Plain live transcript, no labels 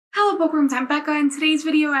Hello bookworms, I'm Becca. In today's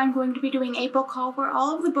video I'm going to be doing a book haul for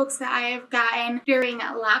all of the books that I have gotten during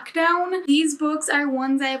lockdown. These books are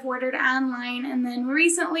ones I've ordered online, and then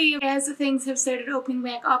recently, as things have started opening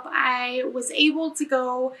back up, I was able to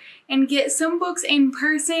go and get some books in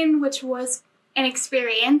person, which was an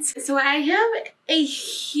experience. So I have a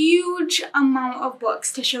huge amount of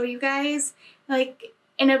books to show you guys, like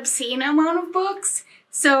an obscene amount of books.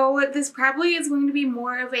 So this probably is going to be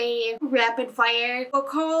more of a rapid fire book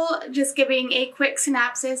haul, just giving a quick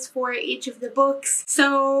synopsis for each of the books.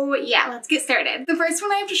 So yeah, let's get started. The first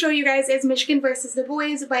one I have to show you guys is Michigan vs. the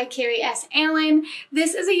Boys by Carrie S. Allen.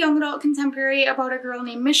 This is a young adult contemporary about a girl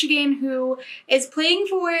named Michigan who is playing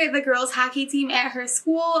for the girls hockey team at her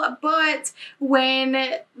school, but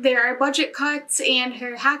when there are budget cuts and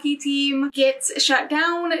her hockey team gets shut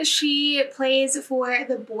down, she plays for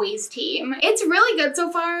the boys team. It's really good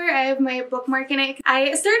so far. I have my bookmark in it.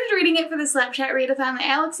 I started reading it for the Slapchat readathon that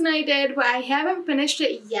Alex and I did, but I haven't finished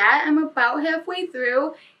it yet. I'm about halfway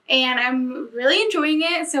through and I'm really enjoying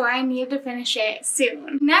it, so I need to finish it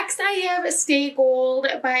soon. Next I have Stay Gold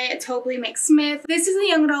by Tobley McSmith. This is a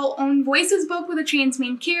young adult own voices book with a trans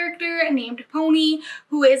main character named Pony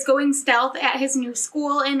who is going stealth at his new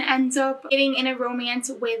school and ends up getting in a romance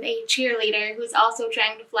with a cheerleader who's also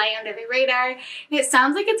trying to fly under the radar. It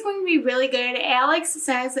sounds like it's going to be really good. Alex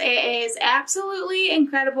says it is absolutely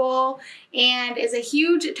incredible and is a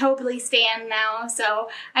huge Tobley stan now, so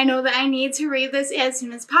I know that I need to read this as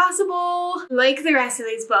soon as possible. Like the rest of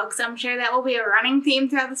these books, I'm sure that will be a running theme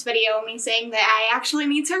throughout this video, me saying that I actually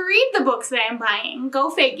need to read the books that I'm buying. Go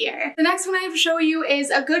figure. The next one I have to show you is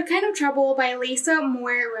A Good Kind of Trouble by Lisa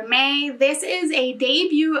Moore Ramey. This is a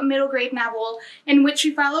debut middle grade novel in which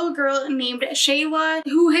we follow a girl named Shayla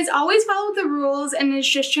who has always followed the rules and is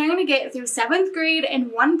just trying to get through 7th grade in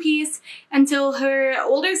one piece until her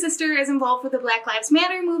older sister is involved with the Black Lives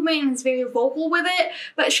Matter movement and is very vocal with it,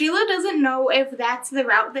 but Shayla doesn't know if that's the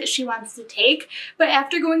route that she wants to take. But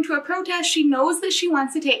after going to a protest, she knows that she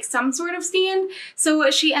wants to take some sort of stand,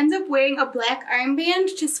 so she ends up wearing a black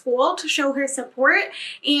armband to school to show her support,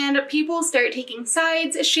 and people start taking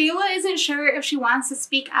sides. Shayla isn't sure if she wants to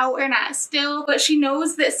speak out or not still, but she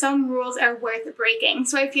knows that some rules are worth breaking.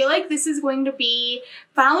 So I feel like this is going to be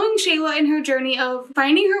following Shayla in her journey of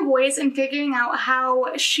finding her voice and figuring out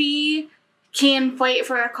how she can fight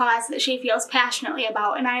for a cause that she feels passionately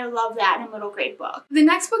about, and I love that in a middle grade book. The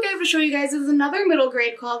next book I have to show you guys is another middle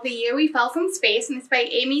grade called The Year We Fell from Space, and it's by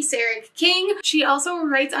Amy Sarah King. She also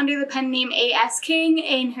writes under the pen name A.S. King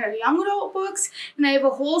in her young adult books, and I have a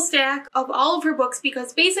whole stack of all of her books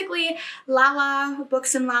because basically Lala,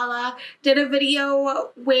 Books and Lala, did a video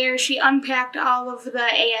where she unpacked all of the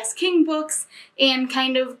A.S. King books and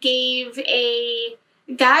kind of gave a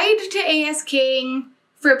guide to A.S. King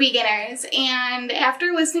for beginners, and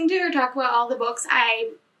after listening to her talk about all the books,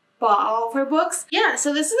 I bought all of her books. Yeah,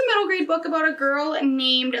 so this is a middle grade book about a girl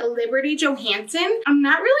named Liberty Johansson. I'm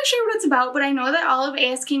not really sure what it's about, but I know that all of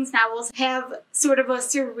A.S. King's novels have sort of a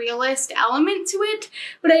surrealist element to it,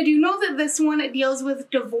 but I do know that this one deals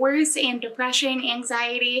with divorce and depression,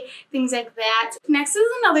 anxiety, things like that. Next is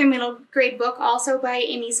another middle grade book also by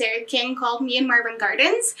Amy Sarah King called Me and Marvin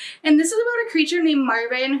Gardens, and this is about a creature named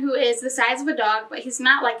Marvin who is the size of a dog, but he's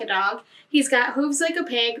not like a dog. He's got hooves like a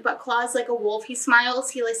pig, but claws like a wolf. He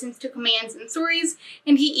smiles, he listens to commands and stories,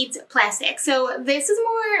 and he eats plastic. So this is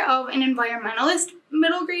more of an environmentalist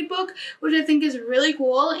middle grade book, which I think is really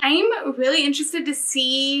cool. I'm really interested to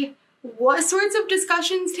see what sorts of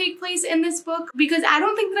discussions take place in this book, because I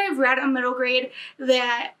don't think that I've read a middle grade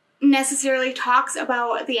that necessarily talks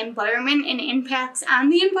about the environment and impacts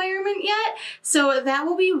on the environment yet, so that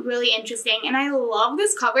will be really interesting, and I love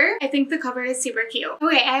this cover. I think the cover is super cute.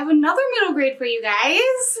 Okay, I have another middle grade for you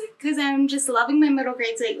guys, because I'm just loving my middle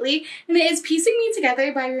grades lately, and it is Piecing Me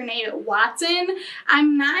Together by Renee Watson.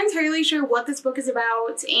 I'm not entirely sure what this book is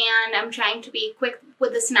about, and I'm trying to be quick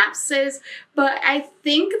with the synopsis, but I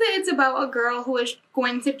think that it's about a girl who is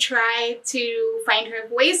going to try to find her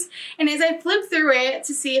voice, and as I flipped through it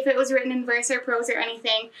to see if it was written in verse or prose or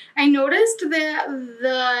anything, I noticed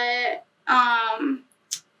that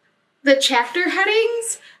the chapter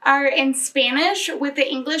headings are in Spanish with the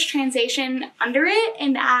English translation under it,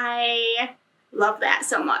 and I love that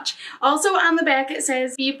so much. Also on the back it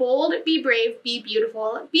says, be bold, be brave, be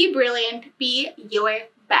beautiful, be brilliant, be your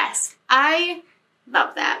best. I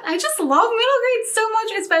love that. I just love middle grades so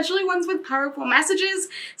much, especially ones with powerful messages,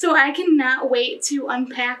 so I cannot wait to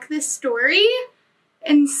unpack this story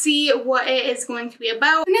and see what it is going to be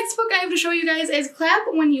about. The next book I have to show you guys is Clap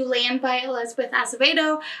When You Land by Elizabeth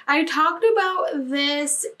Acevedo. I talked about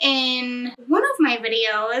this in one of my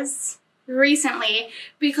videos. recently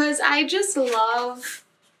because I just love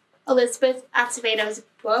Elizabeth Acevedo's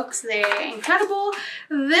books. They're incredible.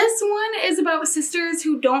 This one is about sisters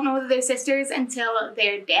who don't know that they're sisters until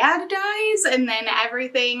their dad dies, and then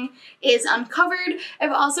everything is uncovered.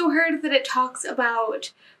 I've also heard that it talks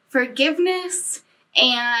about forgiveness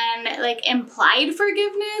and like implied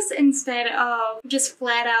forgiveness instead of just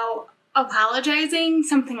flat out apologizing,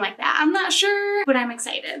 something like that. I'm not sure, but I'm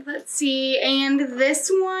excited. Let's see. And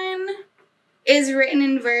this one is written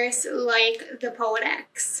in verse like the Poet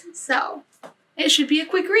X, so it should be a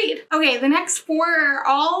quick read. Okay, the next 4 are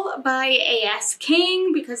all by A.S.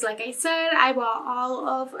 King because, like I said, I bought all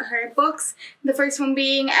of her books. The first one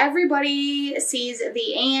being Everybody Sees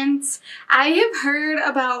the Ants. I have heard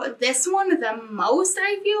about this one the most,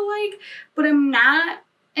 I feel like, but I'm not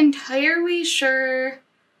entirely sure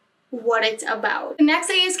what it's about. The next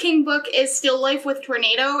A.S. King book is Still Life with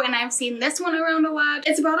Tornado, and I've seen this one around a lot.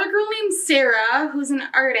 It's about a girl named Sarah who's an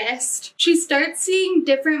artist. She starts seeing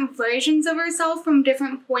different versions of herself from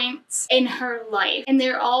different points in her life, and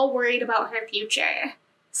they're all worried about her future.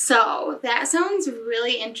 So that sounds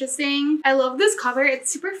really interesting. I love this cover. It's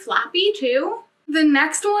super floppy too. The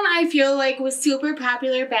next one I feel like was super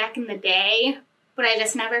popular back in the day, but I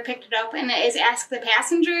just never picked it up, and it is Ask the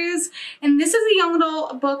Passengers. And this is a young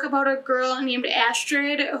adult book about a girl named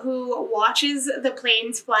Astrid who watches the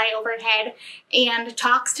planes fly overhead and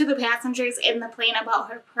talks to the passengers in the plane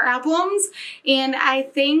about her problems. And I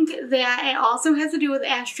think that it also has to do with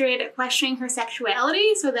Astrid questioning her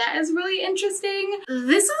sexuality, so that is really interesting.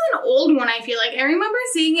 This is an old one, I feel like. I remember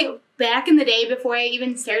seeing it back in the day before I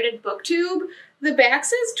even started BookTube. The back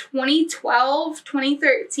says 2012,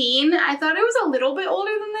 2013. I thought it was a little bit older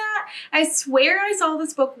than that. I swear I saw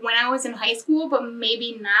this book when I was in high school, but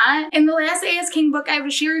maybe not. And the last A.S. King book I have to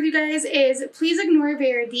share with you guys is Please Ignore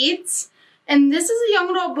Vera Dietz. And this is a young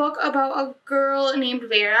adult book about a girl named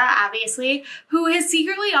Vera, obviously, who has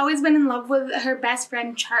secretly always been in love with her best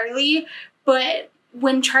friend Charlie, but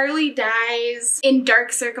when Charlie dies in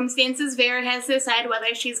dark circumstances, Vera has to decide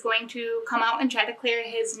whether she's going to come out and try to clear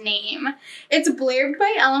his name. It's blurbed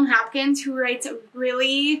by Ellen Hopkins, who writes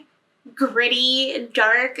really gritty,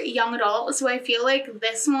 dark young adult, so I feel like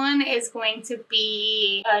this one is going to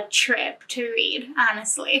be a trip to read,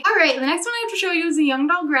 honestly. Alright, the next one I have to show you is a young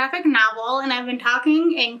adult graphic novel, and I've been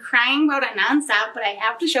talking and crying about it nonstop, but I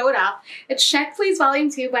have to show it off. It's Check Please Volume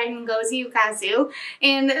 2 by Ngozi Ukazu,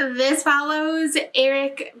 and this follows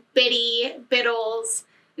Eric Biddle's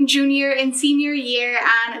junior and senior year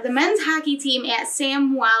on the men's hockey team at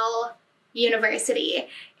Samwell University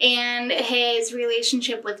and his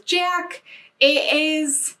relationship with Jack. It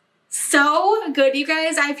is so good, you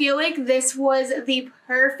guys. I feel like this was the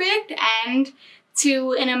perfect end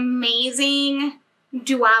to an amazing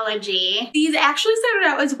duology. These actually started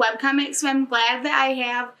out as webcomics, so I'm glad that I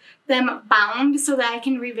have them bound so that I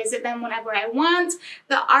can revisit them whenever I want.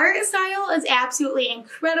 The art style is absolutely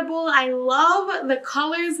incredible. I love the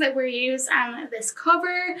colors that were used on this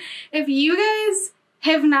cover. If you guys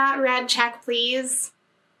have not read Check Please,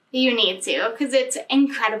 you need to, because it's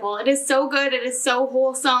incredible. It is so good. It is so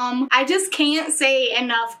wholesome. I just can't say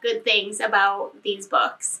enough good things about these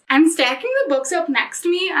books. I'm stacking the books up next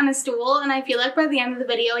to me on a stool, and I feel like by the end of the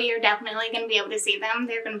video, you're definitely going to be able to see them.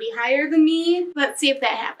 They're going to be higher than me. Let's see if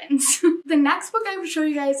that happens. The next book I will show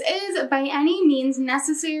you guys is By Any Means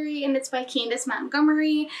Necessary, and it's by Candace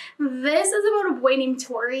Montgomery. This is about a boy named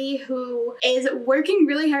Tori who is working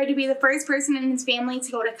really hard to be the first person in his family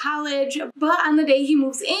to go to college, but on the day he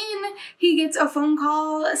moves in, he gets a phone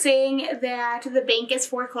call saying that the bank is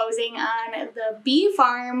foreclosing on the bee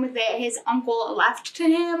farm that his uncle left to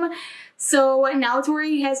him. So now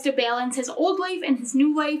Tori has to balance his old life and his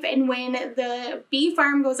new life, and when the bee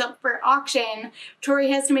farm goes up for auction,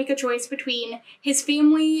 Tori has to make a choice between his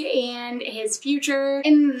family and his future.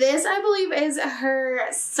 And this, I believe, is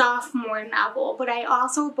her sophomore novel, but I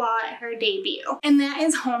also bought her debut, and that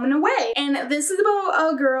is Home and Away. And this is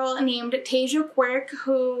about a girl named Tasia Quirk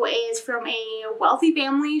who is from a wealthy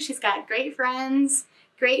family. She's got great friends,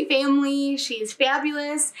 great family, she's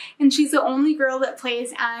fabulous, and she's the only girl that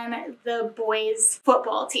plays on the boys'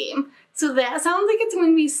 football team. So that sounds like it's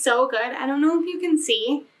going to be so good. I don't know if you can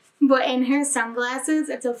see, but in her sunglasses,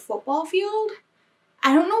 it's a football field.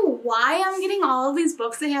 I don't know why I'm getting all of these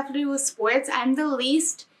books that have to do with sports. I'm the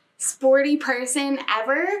least sporty person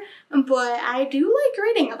ever, but I do like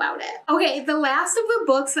reading about it. Okay, the last of the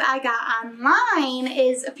books that I got online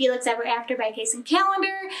is Felix Ever After by Kason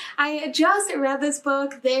Callender. I just read this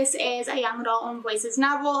book. This is a young adult own voices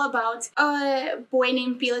novel about a boy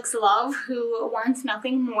named Felix Love who wants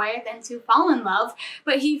nothing more than to fall in love,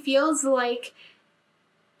 but he feels like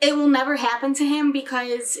it will never happen to him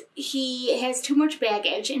because he has too much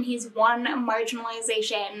baggage and he's one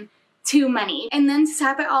marginalization too many. And then to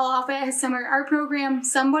top it all off at his summer art program,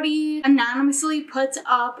 somebody anonymously puts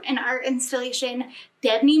up an art installation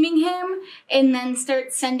dead naming him and then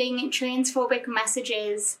starts sending transphobic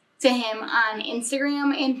messages to him on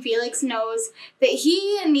Instagram, and Felix knows that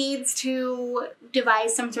he needs to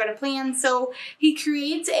devise some sort of plan, so he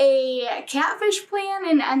creates a catfish plan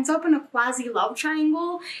and ends up in a quasi-love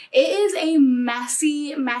triangle. It is a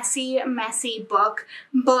messy, messy, messy book,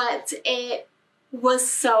 but it was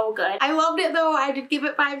so good. I loved it though. I did give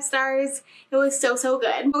it 5 stars. It was so, so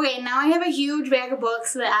good. Okay, now I have a huge bag of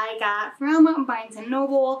books that I got from Barnes &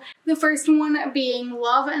 Noble. The first one being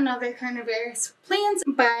Love and Other Carnivorous Plants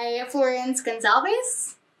by Florence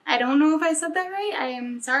Gonzalez. I don't know if I said that right. I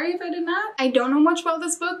am sorry if I did not. I don't know much about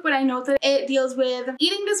this book, but I know that it deals with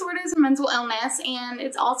eating disorders and mental illness, and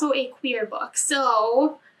it's also a queer book.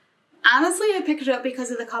 So honestly, I picked it up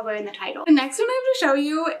because of the cover and the title. The next one I have to show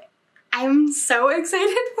you, I'm so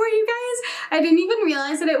excited for you guys. I didn't even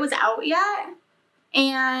realize that it was out yet,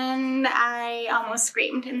 and I almost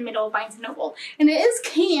screamed in the middle of Barnes & Noble. And it is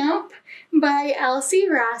Camp by Elsie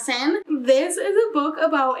Rawson. This is a book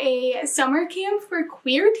about a summer camp for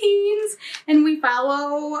queer teens, and we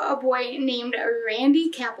follow a boy named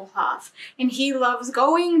Randy Kappelhoff, and he loves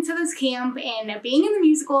going to this camp and being in the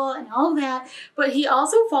musical and all of that, but he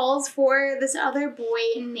also falls for this other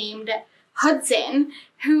boy named Hudson,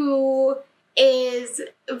 who is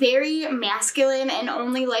very masculine and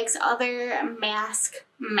only likes other masked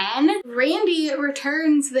men. Randy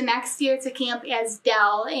returns the next year to camp as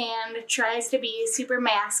Dell and tries to be super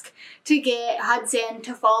masked to get Hudson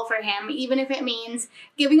to fall for him, even if it means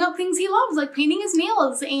giving up things he loves, like painting his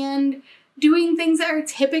nails and doing things that are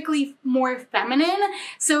typically more feminine.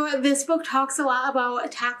 So this book talks a lot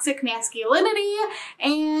about toxic masculinity,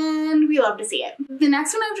 and we love to see it. The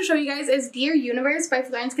next one I have to show you guys is Dear Universe by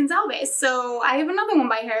Florence Gonzalez. So I have another one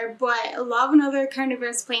by her, but Love and Other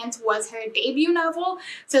Carnivorous Plants was her debut novel.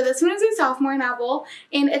 So this one is her sophomore novel,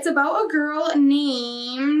 and it's about a girl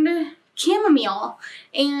named Chamomile,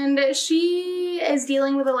 and she is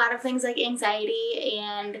dealing with a lot of things like anxiety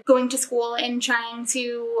and going to school and trying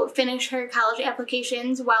to finish her college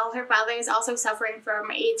applications while her father is also suffering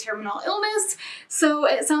from a terminal illness. So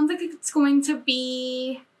it sounds like it's going to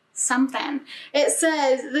be something. It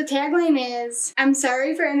says, the tagline is, "I'm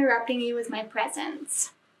sorry for interrupting you with my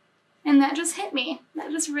presence." And that just hit me. That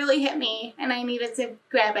just really hit me, and I needed to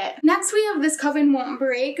grab it. Next we have This Coven Won't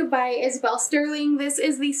Break by Isabel Sterling. This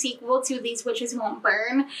is the sequel to These Witches Won't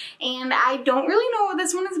Burn, and I don't really know what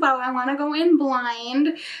this one is about. I want to go in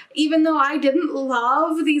blind. Even though I didn't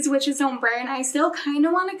love These Witches Don't Burn, I still kind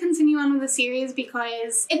of want to continue on with the series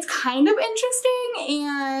because it's kind of interesting,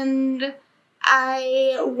 and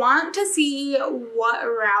I want to see what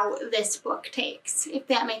route this book takes, if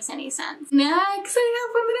that makes any sense. Next, I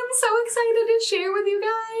have one that I'm so excited to share with you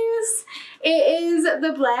guys. It is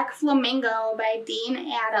The Black Flamingo by Dean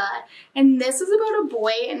Atta, and this is about a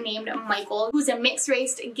boy named Michael who's a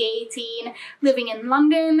mixed-race gay teen living in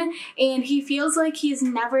London, and he feels like he's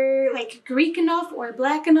never like Greek enough or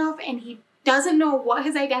black enough, and he doesn't know what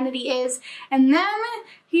his identity is, and then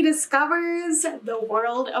he discovers the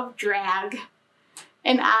world of drag.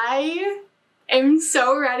 And I am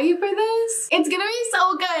so ready for this. It's gonna be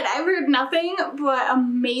so good. I've heard nothing but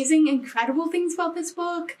amazing, incredible things about this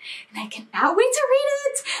book, and I cannot wait to read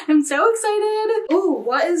it. I'm so excited. Oh,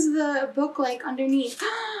 what is the book like underneath?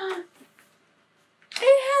 It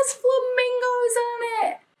has flamingos on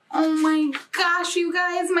it. Oh my gosh, you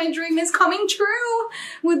guys, my dream is coming true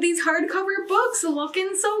with these hardcover books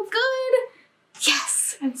looking so good.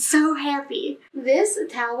 Yes, I'm so happy. This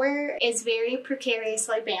tower is very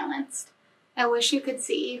precariously balanced. I wish you could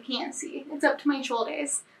see. You can't see. It's up to my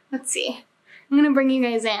shoulders. Let's see. I'm gonna bring you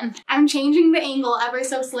guys in. I'm changing the angle ever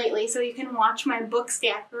so slightly so you can watch my book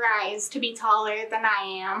stack rise to be taller than I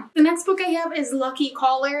am. The next book I have is Lucky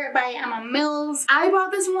Caller by Emma Mills. I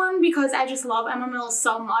bought this one because I just love Emma Mills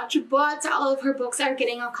so much, but all of her books are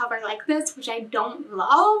getting a cover like this, which I don't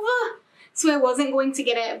love. So I wasn't going to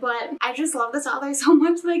get it, but I just love this author so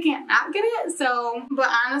much that I can't not get it. So, but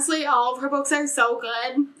honestly, all of her books are so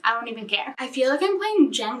good, I don't even care. I feel like I'm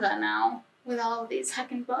playing Jenga now with all of these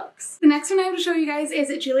heckin' books. The next one I have to show you guys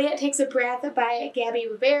is Juliet Takes a Breath by Gabby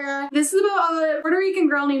Rivera. This is about a Puerto Rican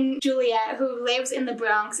girl named Juliet who lives in the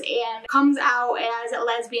Bronx and comes out as a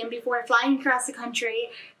lesbian before flying across the country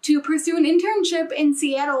to pursue an internship in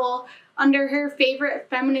Seattle under her favorite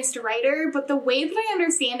feminist writer, but the way that I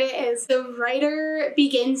understand it is the writer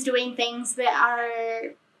begins doing things that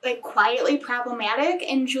are like quietly problematic,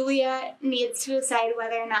 and Julia needs to decide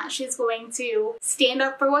whether or not she's going to stand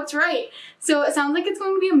up for what's right. So it sounds like it's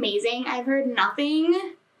going to be amazing. I've heard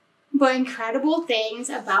nothing but incredible things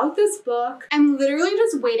about this book. I'm literally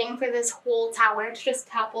just waiting for this whole tower to just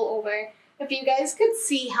topple over. If you guys could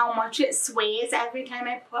see how much it sways every time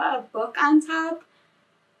I put a book on top,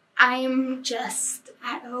 I'm just,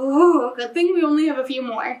 oh, good thing we only have a few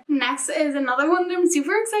more. Next is another one that I'm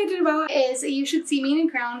super excited about, is You Should See Me in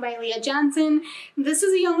a Crown by Leah Johnson. This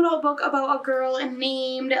is a young adult book about a girl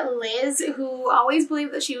named Liz who always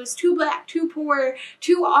believed that she was too black, too poor,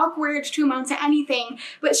 too awkward to amount to anything,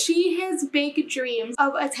 but she has big dreams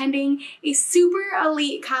of attending a super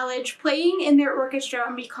elite college, playing in their orchestra,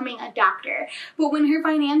 and becoming a doctor. But when her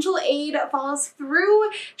financial aid falls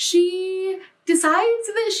through, she decides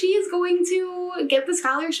that she is going to get the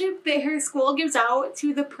scholarship that her school gives out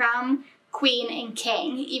to the prom queen and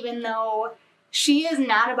king, even though she is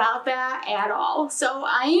not about that at all. So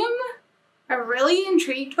I am really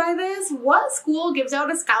intrigued by this. What school gives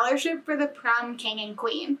out a scholarship for the prom king and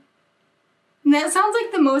queen? That sounds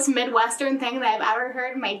like the most Midwestern thing that I've ever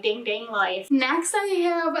heard in my ding life. Next I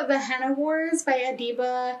have The Henna Wars by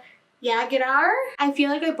Adiba Yagadar. I feel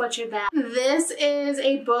like I butchered that. This is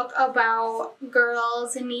a book about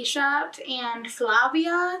girls Nishat and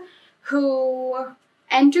Flavia who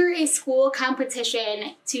enter a school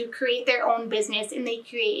competition to create their own business, and they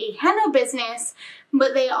create a henna business,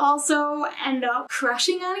 but they also end up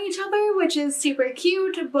crushing on each other, which is super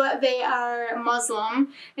cute, but they are Muslim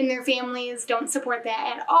and their families don't support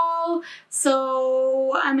that at all.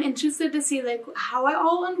 So I'm interested to see like how it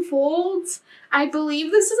all unfolds. I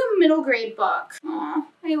believe this is a middle grade book. Aw,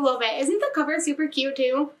 I love it. Isn't the cover super cute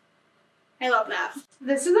too? I love that.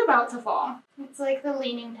 This is about to fall. It's like the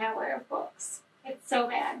Leaning Tower of books. It's so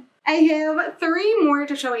bad. I have 3 more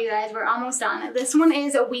to show you guys. We're almost done. This one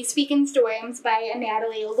is We Speak in Storms by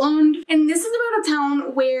Natalie Lund. And this is about a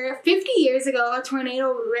town where 50 years ago a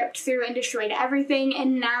tornado ripped through and destroyed everything,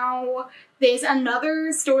 and now there's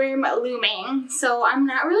another storm looming. So I'm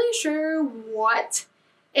not really sure what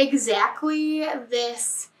exactly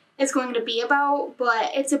this is going to be about,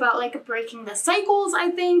 but it's about like breaking the cycles,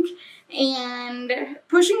 I think, and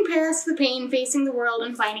pushing past the pain, facing the world,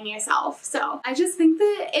 and finding yourself. So I just think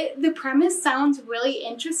that the premise sounds really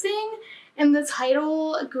interesting, and the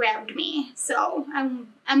title grabbed me. So I'm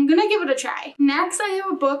gonna give it a try. Next, I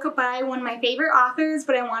have a book by one of my favorite authors,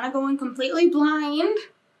 but I want to go in completely blind.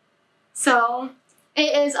 So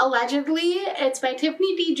it is Allegedly. It's by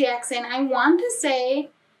Tiffany D. Jackson. I want to say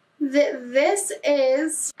that this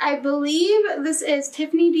is, I believe this is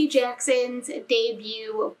Tiffany D. Jackson's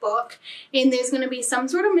debut book, and there's going to be some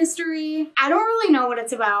sort of mystery. I don't really know what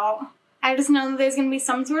it's about. I just know that there's going to be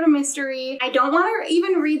some sort of mystery. I don't want to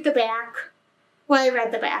even read the back. Well, I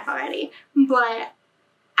read the back already, but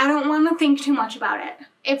I don't want to think too much about it,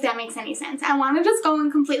 if that makes any sense. I want to just go in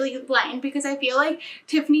completely blind because I feel like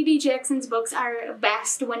Tiffany D. Jackson's books are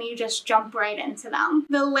best when you just jump right into them.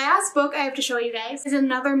 The last book I have to show you guys is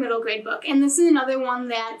another middle grade book, and this is another one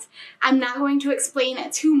that I'm not going to explain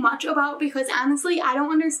too much about because honestly I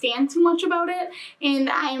don't understand too much about it, and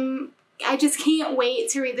I just can't wait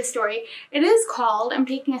to read the story. It is called, I'm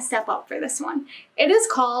taking a step up for this one, it is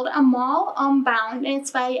called Amal Unbound, and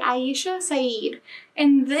it's by Aisha Saeed.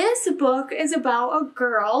 And this book is about a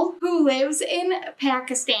girl who lives in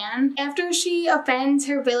Pakistan. After she offends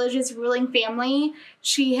her village's ruling family,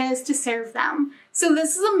 she has to serve them. So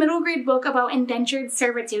this is a middle grade book about indentured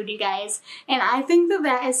servitude, you guys. And I think that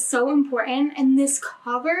that is so important, and this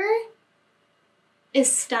cover is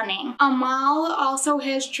stunning. Amal also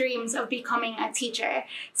has dreams of becoming a teacher.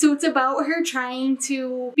 So it's about her trying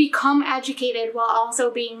to become educated while also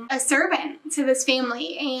being a servant to this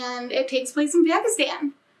family, and it takes place in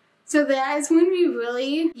Pakistan. So that is going to be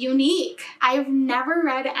really unique. I've never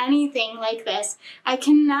read anything like this. I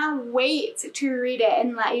cannot wait to read it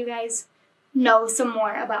and let you guys know some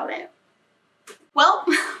more about it. Well,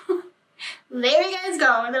 there you guys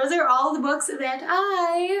go. Those are all the books that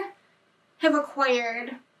I have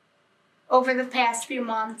acquired over the past few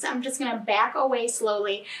months. I'm just gonna back away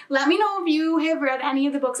slowly. Let me know if you have read any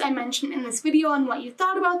of the books I mentioned in this video and what you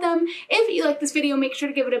thought about them. If you like this video, make sure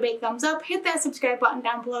to give it a big thumbs up. Hit that subscribe button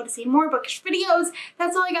down below to see more bookish videos.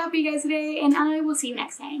 That's all I got for you guys today, and I will see you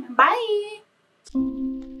next time. Bye!